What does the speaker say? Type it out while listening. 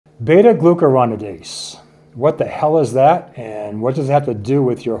Beta-glucuronidase. What the hell is that, and what does it have to do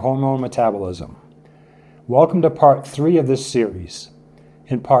with your hormone metabolism? Welcome to part 3 of this series.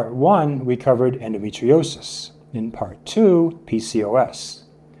 In part 1, we covered endometriosis. In part 2, PCOS.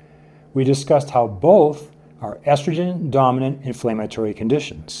 We discussed how both are estrogen-dominant inflammatory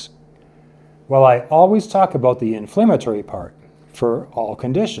conditions. Well, I always talk about the inflammatory part for all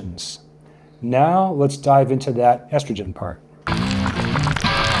conditions. Now let's dive into that estrogen part.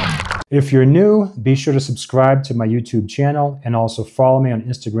 If you're new, be sure to subscribe to my YouTube channel and also follow me on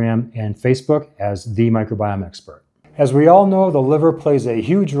Instagram and Facebook as The Microbiome Expert. As we all know, the liver plays a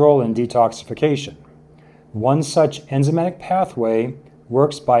huge role in detoxification. One such enzymatic pathway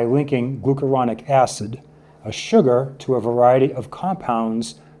works by linking glucuronic acid, a sugar, to a variety of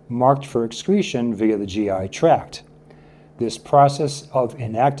compounds marked for excretion via the GI tract. This process of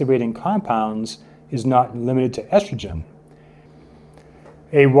inactivating compounds is not limited to estrogen.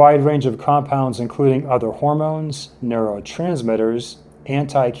 A wide range of compounds, including other hormones, neurotransmitters,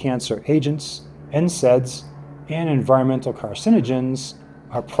 anti-cancer agents, NSAIDs, and environmental carcinogens,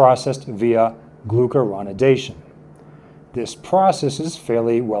 are processed via glucuronidation. This process is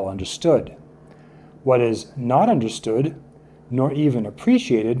fairly well understood. What is not understood, nor even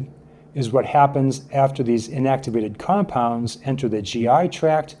appreciated, is what happens after these inactivated compounds enter the GI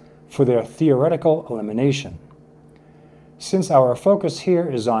tract for their theoretical elimination. Since our focus here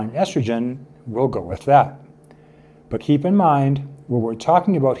is on estrogen, we'll go with that. But keep in mind, what we're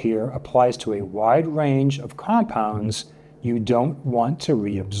talking about here applies to a wide range of compounds you don't want to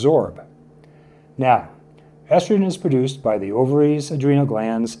reabsorb. Now, estrogen is produced by the ovaries, adrenal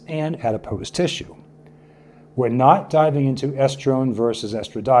glands, and adipose tissue. We're not diving into estrone versus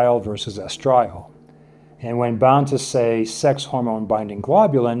estradiol versus estriol. And when bound to, say, sex hormone binding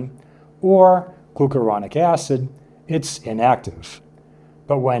globulin or glucuronic acid, it's inactive.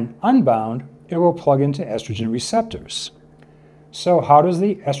 But when unbound, it will plug into estrogen receptors. So how does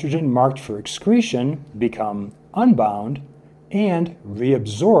the estrogen marked for excretion become unbound and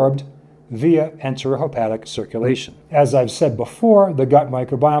reabsorbed via enterohepatic circulation? As I've said before, the gut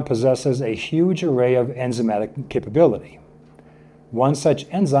microbiome possesses a huge array of enzymatic capability. One such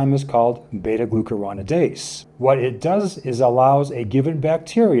enzyme is called beta-glucuronidase. What it does is allows a given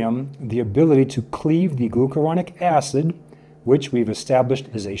bacterium the ability to cleave the glucuronic acid, which we've established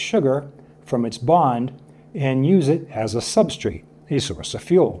is a sugar, from its bond and use it as a substrate, a source of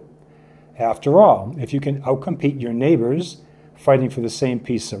fuel. After all, if you can outcompete your neighbors fighting for the same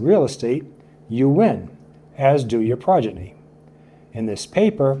piece of real estate, you win, as do your progeny. In this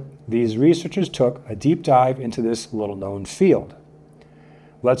paper, these researchers took a deep dive into this little-known field.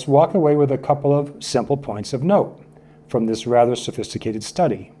 Let's walk away with a couple of simple points of note from this rather sophisticated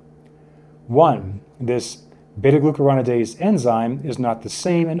study. 1. This beta-glucuronidase enzyme is not the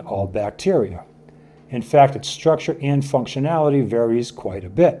same in all bacteria. In fact, its structure and functionality varies quite a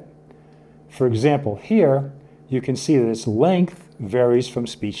bit. For example, here, you can see that its length varies from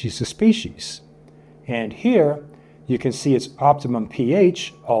species to species. And here, you can see its optimum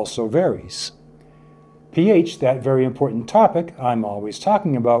pH also varies. pH, that very important topic I'm always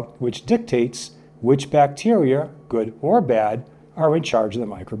talking about, which dictates which bacteria, good or bad, are in charge of the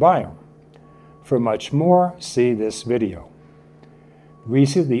microbiome. For much more, see this video. We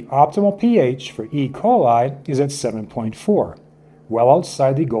see the optimal pH for E. coli is at 7.4, well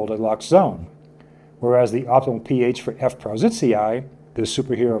outside the Goldilocks zone, whereas the optimal pH for F. prausnitzii, the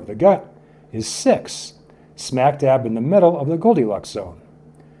superhero of the gut, is 6, smack dab in the middle of the Goldilocks zone.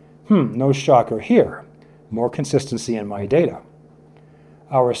 No shocker here. More consistency in my data.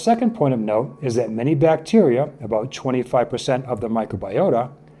 Our second point of note is that many bacteria, about 25% of the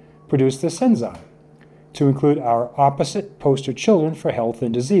microbiota, produce this enzyme, to include our opposite poster children for health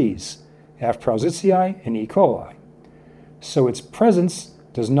and disease, F. prausnitzii and E. coli. So its presence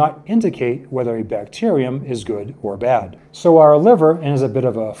does not indicate whether a bacterium is good or bad. So our liver is a bit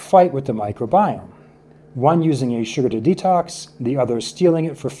of a fight with the microbiome, one using a sugar to detox, the other stealing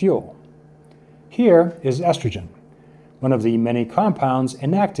it for fuel. Here is estrogen, one of the many compounds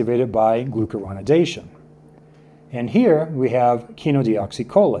inactivated by glucuronidation. And here we have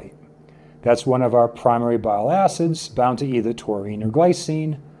chenodeoxycholate. That's one of our primary bile acids bound to either taurine or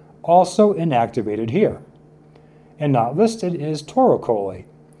glycine, also inactivated here. And not listed is taurocolate,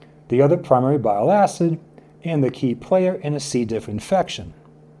 the other primary bile acid and the key player in a C. diff infection.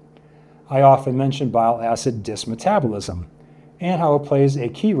 I often mention bile acid dysmetabolism and how it plays a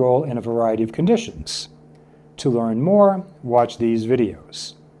key role in a variety of conditions. To learn more, watch these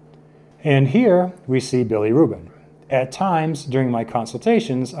videos. And here we see bilirubin. At times during my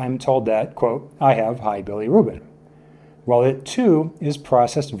consultations, I'm told that, quote, I have high bilirubin. while it too is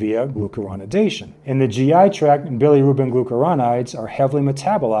processed via glucuronidation. In the GI tract, bilirubin glucuronides are heavily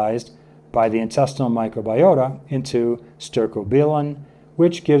metabolized by the intestinal microbiota into stercobilin,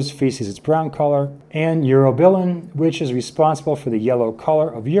 which gives feces its brown color, and urobilin, which is responsible for the yellow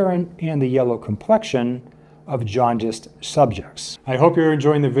color of urine and the yellow complexion of jaundiced subjects. I hope you're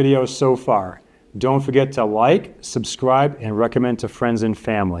enjoying the video so far. Don't forget to like, subscribe, and recommend to friends and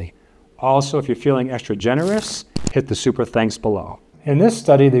family. Also, if you're feeling extra generous, hit the super thanks below. In this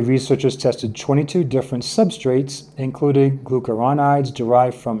study, the researchers tested 22 different substrates, including glucuronides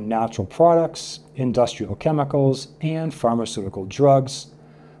derived from natural products, industrial chemicals, and pharmaceutical drugs,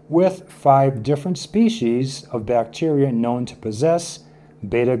 with 5 different species of bacteria known to possess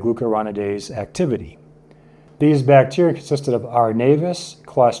beta-glucuronidase activity. These bacteria consisted of R. navis,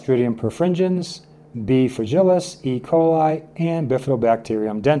 Clostridium perfringens, B. fragilis, E. coli, and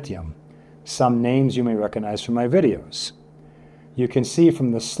Bifidobacterium dentium, some names you may recognize from my videos. You can see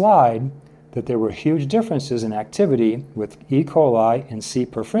from the slide that there were huge differences in activity, with E. coli and C.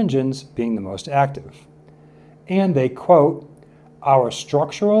 perfringens being the most active. And they quote, "Our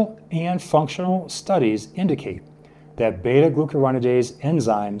structural and functional studies indicate that beta-glucuronidase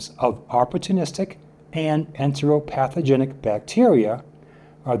enzymes of opportunistic and enteropathogenic bacteria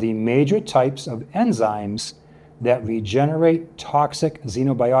are the major types of enzymes that regenerate toxic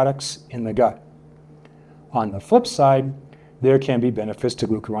xenobiotics in the gut. On the flip side, there can be benefits to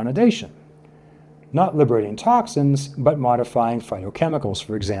glucuronidation, not liberating toxins, but modifying phytochemicals,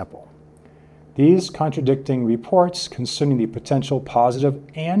 for example. These contradicting reports concerning the potential positive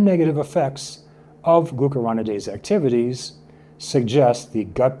and negative effects of glucuronidase activities suggest the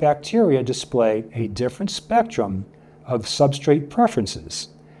gut bacteria display a different spectrum of substrate preferences,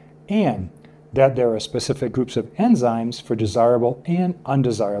 and that there are specific groups of enzymes for desirable and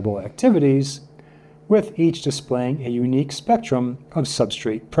undesirable activities, with each displaying a unique spectrum of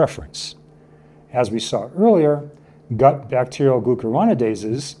substrate preference. As we saw earlier, gut bacterial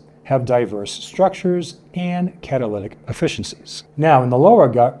glucuronidases have diverse structures and catalytic efficiencies. Now, in the lower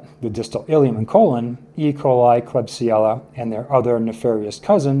gut, the distal ileum and colon, E. coli, Klebsiella, and their other nefarious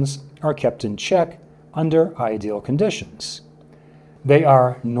cousins are kept in check under ideal conditions. They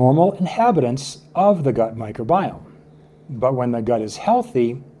are normal inhabitants of the gut microbiome. But when the gut is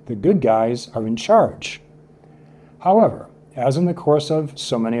healthy, the good guys are in charge. However, as in the course of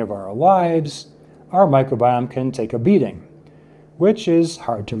so many of our lives, our microbiome can take a beating, which is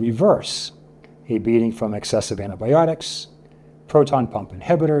hard to reverse. A beating from excessive antibiotics, proton pump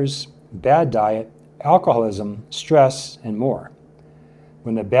inhibitors, bad diet, alcoholism, stress, and more.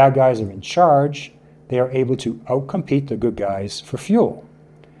 When the bad guys are in charge, they are able to outcompete the good guys for fuel.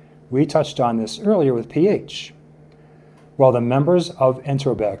 We touched on this earlier with pH. While the members of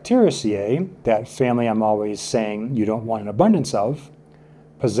Enterobacteriaceae, that family I'm always saying you don't want an abundance of,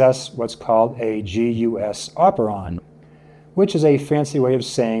 possess what's called a GUS operon, which is a fancy way of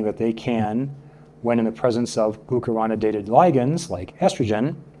saying that they can, when in the presence of glucuronidated ligands like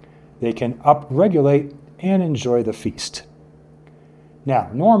estrogen, they can upregulate and enjoy the feast. Now,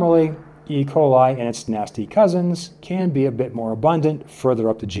 normally, E. coli and its nasty cousins can be a bit more abundant further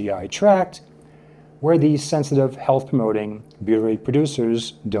up the GI tract, where these sensitive health-promoting butyrate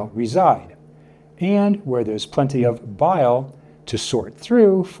producers don't reside, and where there's plenty of bile to sort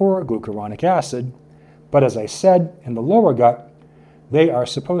through for glucuronic acid. But as I said, in the lower gut, they are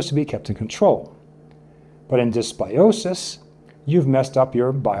supposed to be kept in control. But in dysbiosis, you've messed up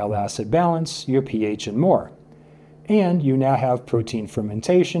your bile acid balance, your pH, and more. And you now have protein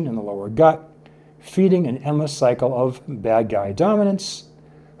fermentation in the lower gut, feeding an endless cycle of bad guy dominants,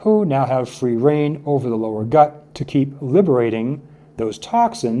 who now have free reign over the lower gut to keep liberating those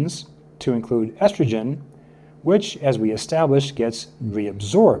toxins, to include estrogen, which, as we established, gets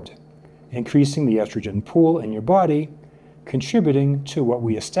reabsorbed, increasing the estrogen pool in your body, contributing to what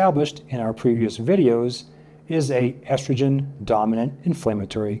we established in our previous videos is a estrogen-dominant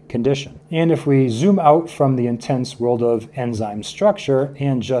inflammatory condition. And if we zoom out from the intense world of enzyme structure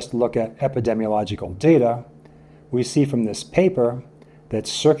and just look at epidemiological data, we see from this paper that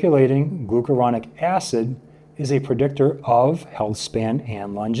circulating glucuronic acid is a predictor of health span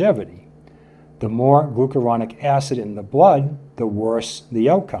and longevity. The more glucuronic acid in the blood, the worse the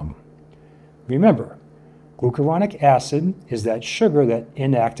outcome. Remember, glucuronic acid is that sugar that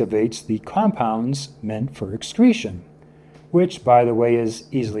inactivates the compounds meant for excretion, which, by the way, is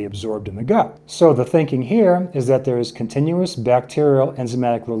easily absorbed in the gut. So the thinking here is that there is continuous bacterial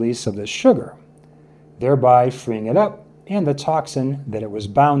enzymatic release of this sugar, thereby freeing it up and the toxin that it was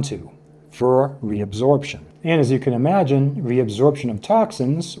bound to for reabsorption. And as you can imagine, reabsorption of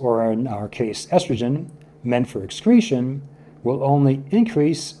toxins, or in our case estrogen, meant for excretion will only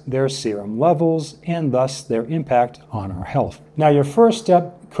increase their serum levels and thus their impact on our health. Now, your first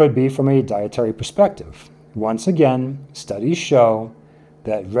step could be from a dietary perspective. Once again, studies show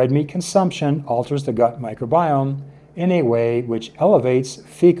that red meat consumption alters the gut microbiome in a way which elevates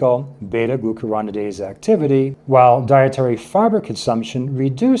fecal beta-glucuronidase activity, while dietary fiber consumption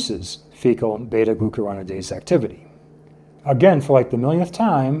reduces fecal beta-glucuronidase activity. Again, for like the millionth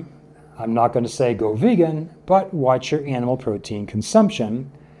time, I'm not going to say go vegan, but watch your animal protein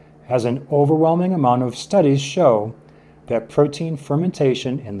consumption, as an overwhelming amount of studies show that protein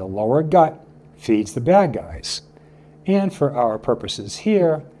fermentation in the lower gut feeds the bad guys. And for our purposes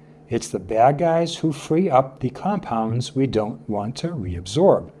here, it's the bad guys who free up the compounds we don't want to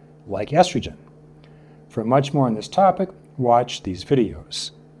reabsorb, like estrogen. For much more on this topic, watch these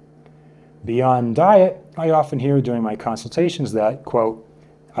videos. Beyond diet, I often hear during my consultations that, quote,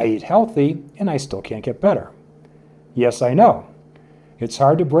 I eat healthy and I still can't get better. Yes, I know. It's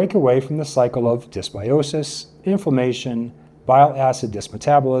hard to break away from the cycle of dysbiosis, inflammation, bile acid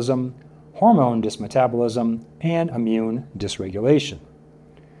dysmetabolism, hormone dysmetabolism, and immune dysregulation.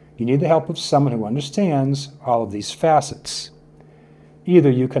 You need the help of someone who understands all of these facets. Either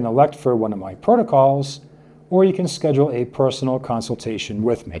you can elect for one of my protocols, or you can schedule a personal consultation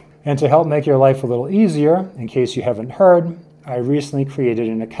with me. And to help make your life a little easier, in case you haven't heard, I recently created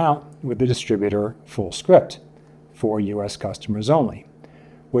an account with the distributor FullScript for US customers only,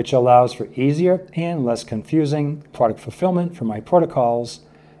 which allows for easier and less confusing product fulfillment for my protocols,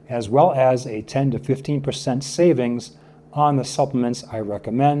 as well as a 10 to 15% savings on the supplements I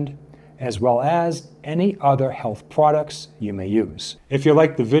recommend, as well as any other health products you may use. If you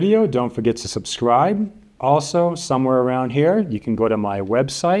liked the video, don't forget to subscribe. Also, somewhere around here, you can go to my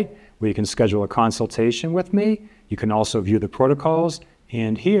website where you can schedule a consultation with me. You can also view the protocols,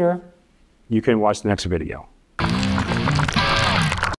 and here you can watch the next video.